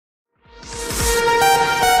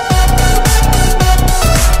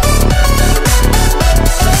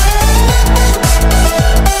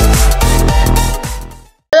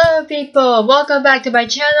people, welcome back to my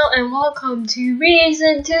channel and welcome to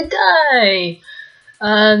Reason to Die.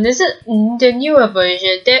 This is the newer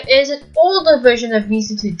version. There is an older version of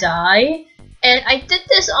Reason to Die, and I did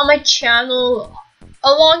this on my channel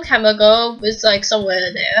a long time ago. It's like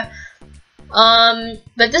somewhere there.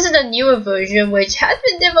 But this is the newer version, which has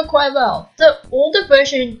been doing quite well. The older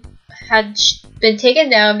version had been taken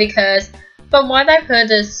down because, from what I've heard,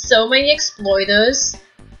 there's so many exploiters.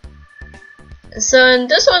 So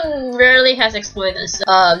this one rarely has exploiters.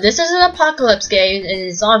 This is an apocalypse game and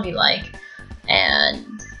it's zombie-like,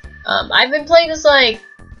 and I've been playing this like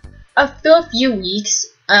a few weeks.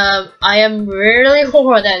 I am really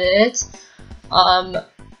horrid at it,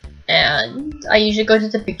 and I usually go to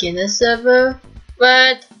the beginner server.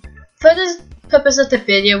 But for this purpose of the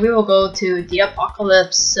video, we will go to the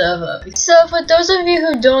apocalypse server. So for those of you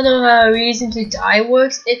who don't know how Reason to Die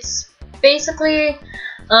works, it's basically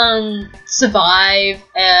survive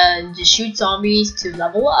and just shoot zombies to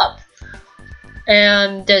level up.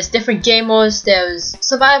 And there's different game modes. There's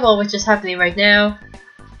survival, which is happening right now,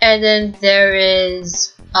 and then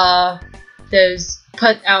there's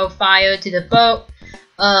put out fire to the boat,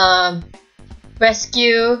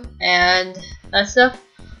 rescue, and that stuff.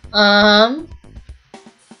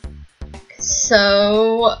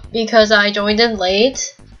 So because I joined in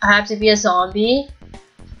late, I have to be a zombie,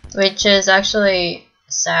 which is actually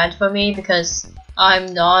sad for me because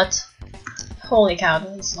I'm not. Holy cow,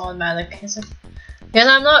 this is automatic because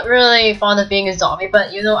I'm not really fond of being a zombie,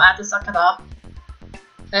 but you know, I have to suck it up.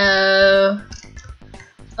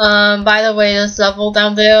 By the way, there's level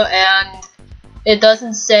down there and it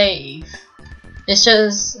doesn't save. It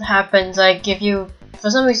just happens like if you, for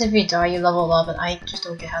some reason, if you die, you level up, and I just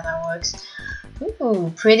don't get how that works.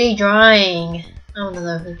 Ooh, pretty drawing. I don't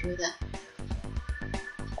know who drew that.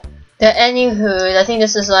 But anywho, I think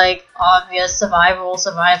this is like obvious survival.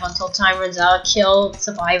 Survive until time runs out. Kill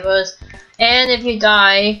survivors. And if you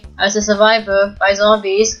die as a survivor by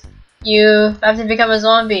zombies, you have to become a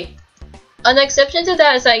zombie. An exception to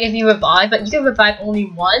that is like if you revive, but you can revive only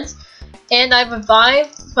once. And I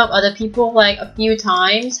revived from other people like a few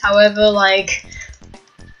times. However, like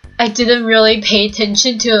I didn't really pay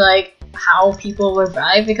attention to like how people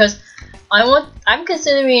revive because I'm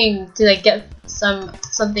considering to like get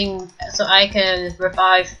something so I can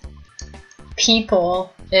revive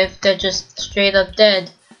people if they're just straight up dead.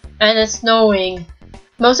 And it's snowing.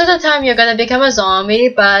 Most of the time you're gonna become a zombie,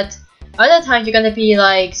 but other times you're gonna be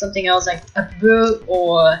like something else, like a brute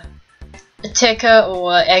or a ticker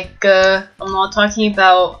or Edgar. I'm not talking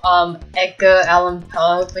about Edgar Allan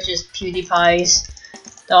Poe, which is PewDiePie's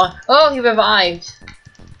dog. Oh, he revived.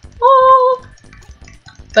 Oh,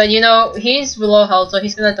 but you know, he's below health, so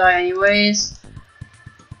he's gonna die anyways.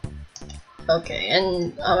 Okay,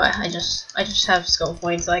 and I just have skill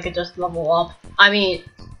points, so I could just level up. I mean,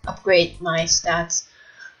 upgrade my stats.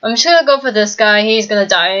 I'm just gonna go for this guy. He's gonna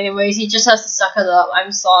die anyways. He just has to suck it up.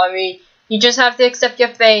 I'm sorry. You just have to accept your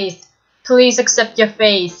fate. Please accept your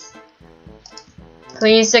fate.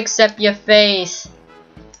 Please accept your fate.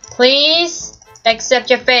 Please accept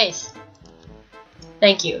your fate.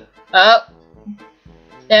 Thank you. Oh,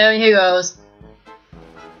 there he goes.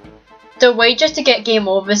 The way just to get game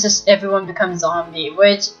over is just everyone becomes zombie,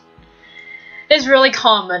 which is really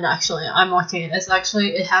common actually. I'm not kidding.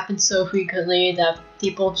 It happens so frequently that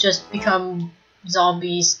people just become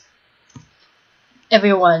zombies.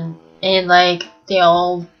 Everyone. And like they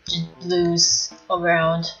all just lose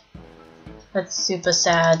around. That's super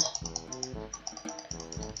sad.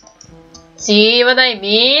 See what I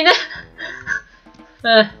mean?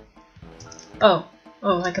 Oh,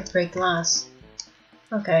 I could break glass.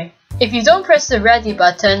 Okay. If you don't press the ready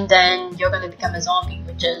button, then you're gonna become a zombie,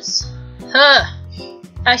 which is,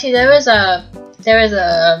 Actually, there is a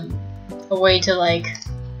way to like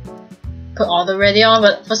put auto ready on,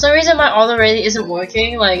 but for some reason my auto ready isn't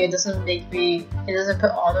working. Like it doesn't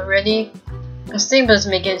put auto ready. I was thinking about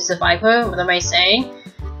make it survivor. What am I saying?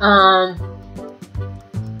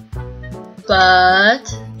 But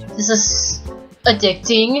this is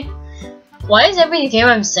addicting. Why is every game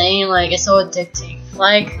I'm saying like it's so addicting?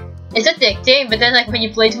 Like it's addicting, but then like when you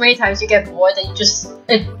play too many times you get bored and you just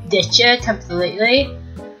ditch it completely.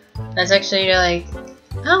 That's actually like,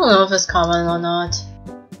 I don't know if it's common or not.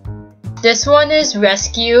 This one is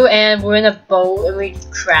rescue, and we're in a boat and we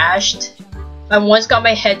crashed. I once got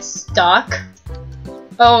my head stuck.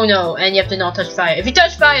 Oh no, and you have to not touch fire. If you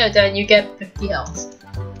touch fire, then you get 50 health.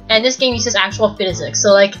 And this game uses actual physics,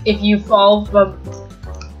 so like if you fall from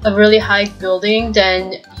a really high building,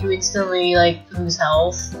 then you instantly like lose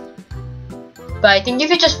health. But I think if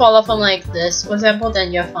you just fall off from like this, for example,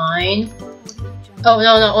 then you're fine. Oh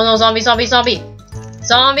no no, oh no, zombie, zombie, zombie!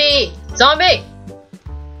 Zombie! Zombie!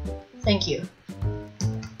 Thank you.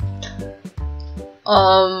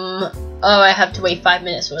 Oh, I have to wait 5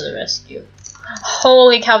 minutes for the rescue.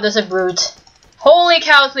 Holy cow, there's a brute. Holy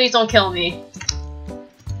cow, please don't kill me.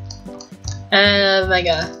 Oh my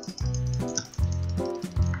god.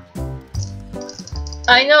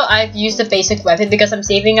 I know I've used the basic weapon because I'm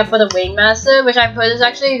saving up for the Wingmaster, which I put is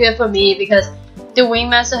actually good for me because the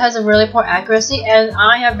Wingmaster has a really poor accuracy and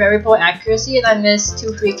I have very poor accuracy and I miss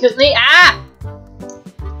too frequently. Ah!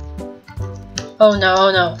 Oh no,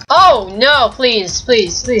 oh no. Oh no, please,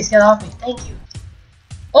 please, please get off me. Thank you.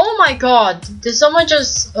 Oh my god, did someone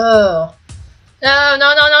just no, no,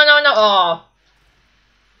 no, no, no, no. Oh.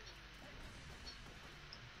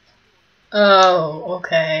 Oh,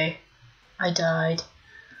 okay. I died.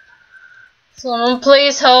 Someone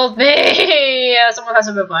please help me! Yeah, someone has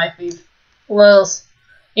to revive me. Wells.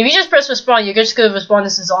 If you just press respawn, you're just gonna respawn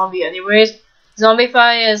as a zombie anyways.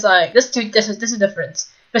 Zombify is like this is different.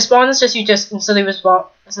 Respawn is just you just instantly respawn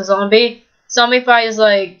as a zombie. Zombify is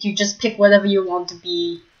like you just pick whatever you want to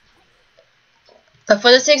be. But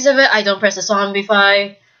for the sake of it, I don't press the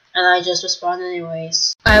zombify and I just respawn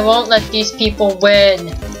anyways. I won't let these people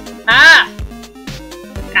win. Ah!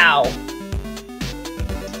 Ow.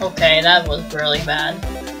 Okay, that was really bad.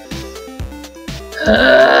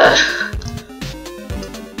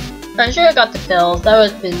 I'm sure I got the pills.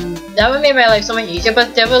 That would make my life so much easier.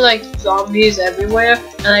 But there were like zombies everywhere,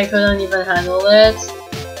 and I couldn't even handle it.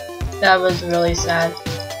 That was really sad.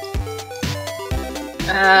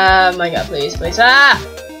 Oh my god, please, please! Ah!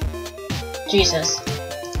 Jesus.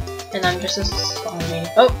 And I'm just a zombie.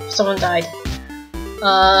 Oh, someone died.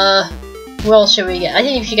 Who else should we get? I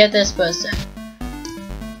think you should get this person.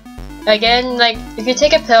 Again, like, if you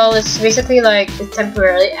take a pill, it's basically like, it's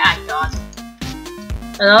temporarily god.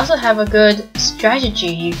 And I also have a good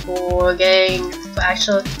strategy for getting,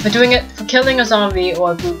 for killing a zombie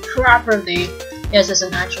or a brute properly. Yes, there's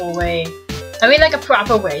an actual way. I mean like a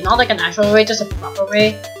proper way, not like an actual way, just a proper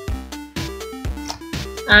way.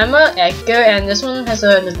 I'm a Edgar, and this one has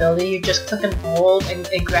an ability, you just click and hold, and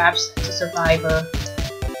it grabs the survivor.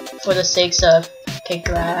 For the sakes of, okay,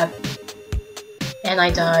 grab. And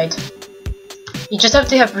I died. You just have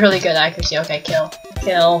to have really good accuracy. Okay, kill.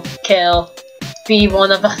 Kill. Kill. Be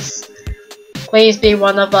one of us. Please be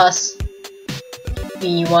one of us.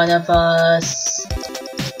 Be one of us.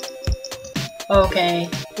 Okay.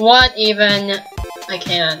 What even? I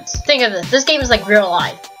can't. Think of this. This game is like real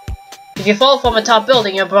life. If you fall from a top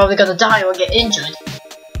building, you're probably gonna die or get injured.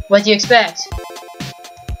 What do you expect?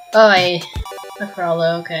 Oh, a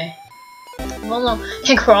crawler, okay. Well, no.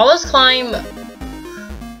 Can crawlers climb?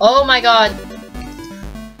 Oh my god.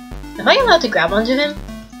 Am I allowed to grab onto him?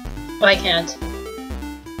 Oh, I can't.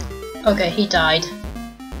 Okay, he died.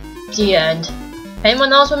 The end.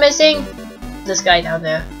 Anyone else we're missing? This guy down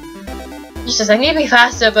there. He says, I need to be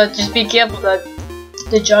faster, but just be careful that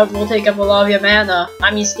the jug will take up a lot of your mana.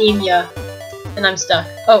 I mean stamina. And I'm stuck.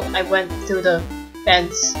 Oh, I went through the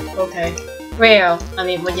fence. Okay. Rare. I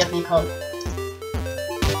mean, what do you call it?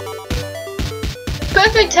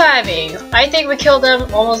 Perfect timing! I think we killed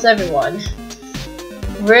them, almost everyone.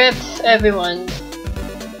 RIP everyone.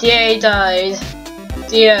 DA died.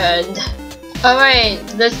 The end. Alright,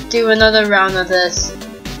 let's do another round of this.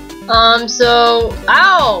 So...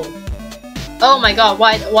 Ow! Oh my god,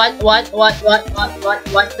 what?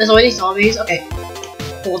 There's already zombies? Okay.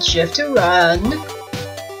 Hold shift to run.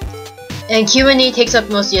 And Q&E takes up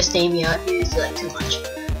most of your stamina if you use like too much.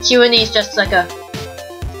 Q&E is just like a...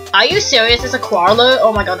 Are you serious? It's a crawler?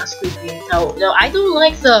 Oh my god, that's creepy. No, no, I don't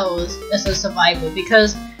like those as a survivor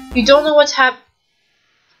because you don't know what's happening.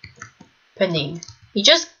 You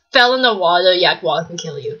just fell in the water, yeah, water can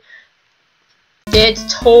kill you. It's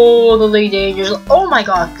totally dangerous. Oh my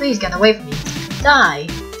god, please get away from me. Die.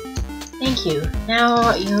 Thank you.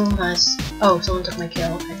 Now you must... Oh, someone took my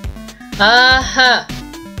kill, okay.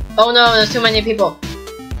 Oh no, there's too many people.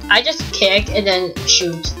 I just kick and then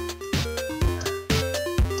shoot.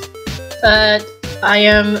 But I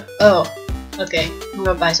am... Oh, okay. I'm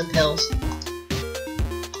gonna buy some pills.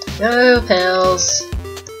 Go pills.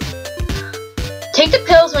 Take the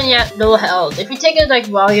pills when you're at low health. If you take it like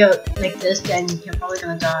while you're like this, then you're probably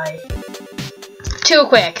gonna die. Too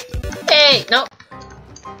quick. Hey, nope.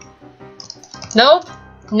 Nope.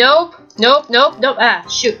 Nope. Nope. Nope. Nope. Ah,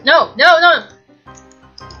 shoot. No. No. No.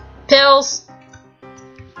 Pills.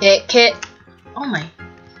 Kit. Oh my.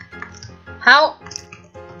 How?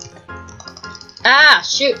 Ah,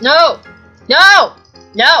 shoot. No. No.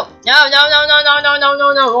 No. No. No. No. No. No. No. No.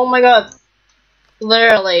 No. No. Oh my god.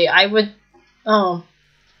 Literally, I would. Oh.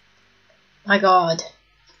 My god.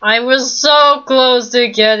 I was so close to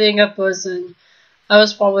getting a person. I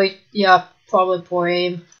was probably, yeah, probably poor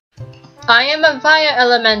aim. I am a fire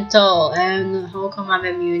elemental, and how come I'm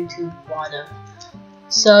immune to water?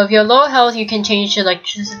 So if you're low health, you can change to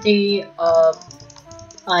electricity.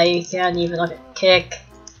 I can't even kick.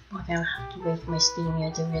 Okay, I have to wait for my Steam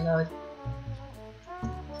here to reload.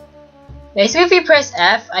 Basically, if you press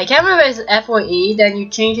F, I can't remember if it's F or E, then you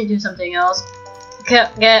change it to something else. Okay,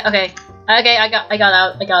 okay, I got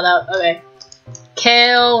out. Okay,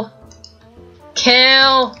 kill.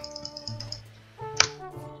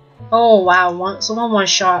 Oh wow, someone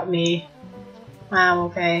one-shot me. Wow,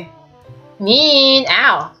 okay. Mean,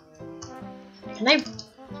 ow. Can I?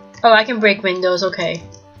 Oh, I can break windows. Okay.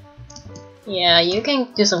 Yeah, you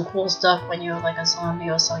can do some cool stuff when you're like a zombie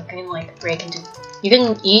or something. You can like break into. You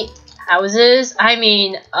can eat houses. I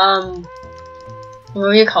mean,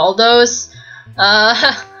 what do you call those? Ha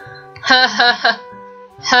ha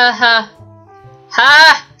ha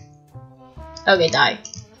ha. Okay, die.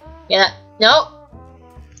 Yeah. No.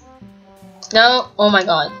 No. Oh my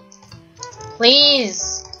god.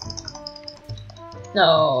 Please.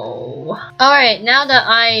 No. Alright, now that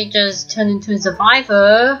I just turned into a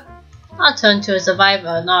survivor. I'll turn to a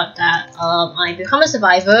survivor, not that I become a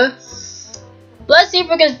survivor. Let's see if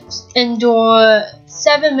we can endure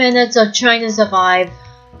 7 minutes of trying to survive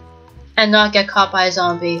and not get caught by a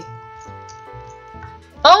zombie.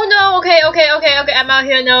 Oh no, okay, I'm out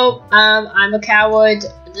here, no. I'm a coward,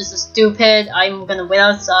 this is stupid, I'm gonna wait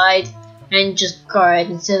outside and just guard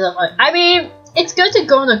instead of like, I mean, it's good to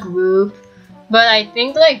go in a group, but I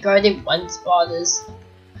think like guarding one spot is,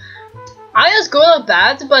 I just go not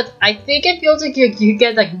bad, but I think it feels like you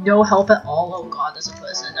get like no help at all. Oh god, there's a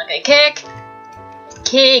person. Okay, kick.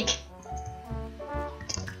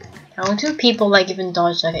 How do people like even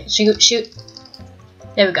dodge? Okay, shoot.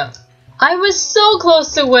 There we go. I was so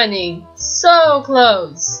close to winning, so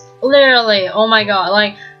close. Literally, oh my god,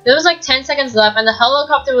 like there was like 10 seconds left, and the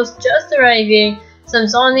helicopter was just arriving. Some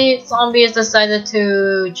zombies decided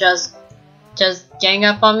to just gang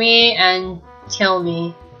up on me and kill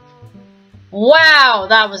me. Wow,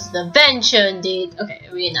 that was an adventure indeed. Okay,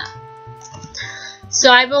 arena.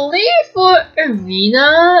 So I believe for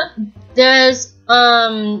arena, there's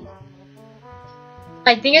I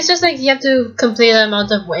think it's just like you have to complete an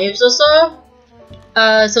amount of waves or so.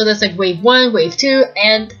 So there's like wave 1, wave 2,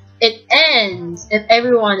 and it ends if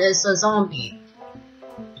everyone is a zombie.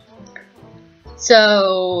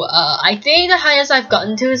 So I think the highest I've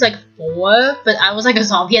gotten to is like 4, but I was like a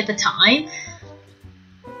zombie at the time.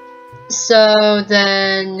 So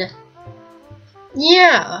then,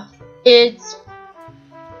 yeah, it's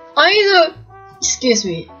either,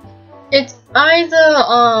 it's either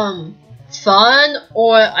fun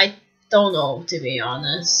or I don't know, to be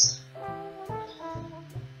honest.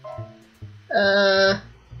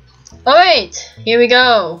 Alright, here we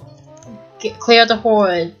go. Clear the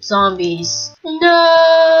horrid zombies. No,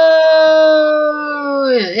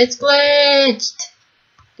 it's glitched.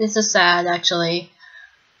 This is sad, actually.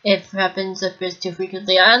 If it happens if it's too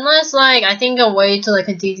frequently, unless like I think a way to like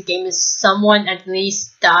continue the game is someone at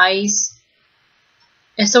least dies.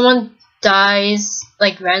 If someone dies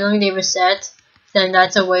like randomly, they reset, then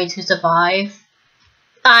that's a way to survive.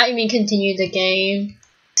 I mean continue the game.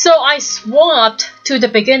 So I swapped to the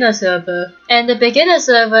beginner server, and the beginner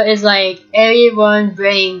server is like everyone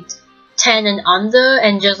ranked 10 and under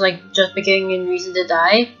and just beginning in reason to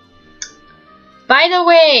die. By the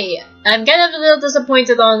way, I'm kind of a little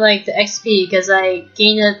disappointed on like the XP because I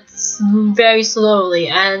gain it very slowly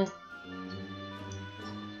and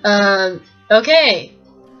okay,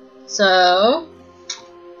 so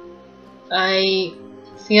I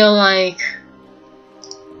feel like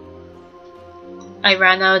I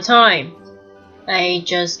ran out of time. I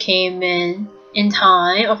just came in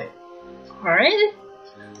time. Okay, horrid?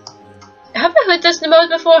 Have I heard this mode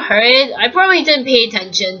before? Horrid? I probably didn't pay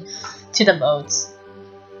attention to the modes.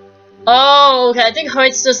 Oh, okay, I think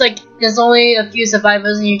horrid's just like there's only a few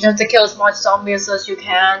survivors and you just have to kill as much zombies as you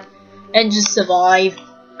can and just survive.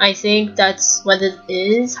 I think that's what it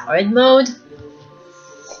is, horrid mode.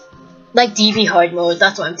 Like DB hard mode,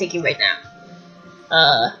 that's what I'm thinking right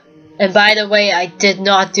now. And by the way, I did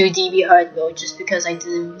not do DB hard mode just because I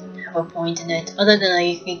didn't have a point in it. Other than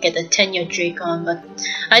I can get the 10-year Drake on, but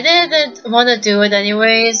I didn't want to do it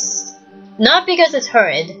anyways. Not because it's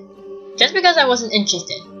horrid, just because I wasn't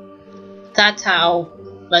interested. That's how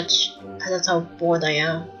bored I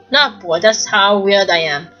am. Not bored, that's how weird I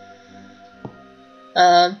am.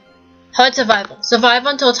 Hard survival. Survive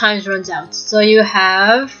until time runs out. So you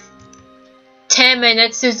have 10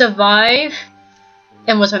 minutes to survive.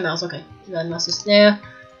 And what's my mouse? Okay, that mouse is there.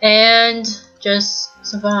 And just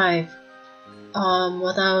survive.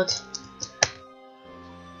 Without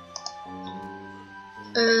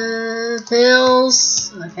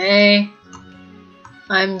pills. Okay.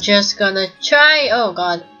 I'm just gonna try, oh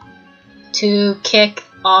god, to kick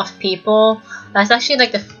off people. That's actually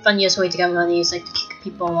like the funniest way to get money, is like to kick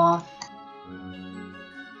people off.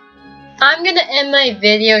 I'm gonna end my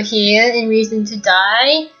video here in Reason to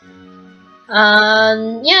Die.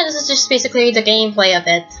 Yeah, this is just basically the gameplay of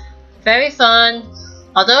it. Very fun,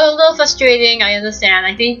 although a little frustrating, I understand.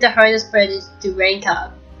 I think the hardest part is to rank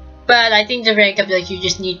up. But I think the rank up, like, you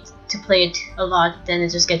just need to play it a lot, then it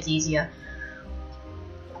just gets easier.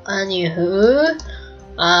 Anywho,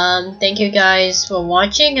 thank you guys for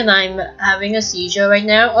watching, and I'm having a seizure right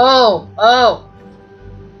now. Oh,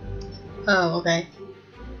 okay.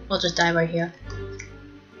 I'll just die right here.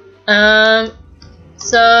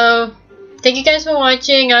 So, thank you guys for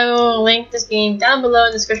watching. I will link this game down below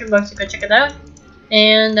in the description box to go check it out.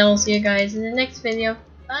 And I will see you guys in the next video.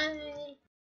 Bye!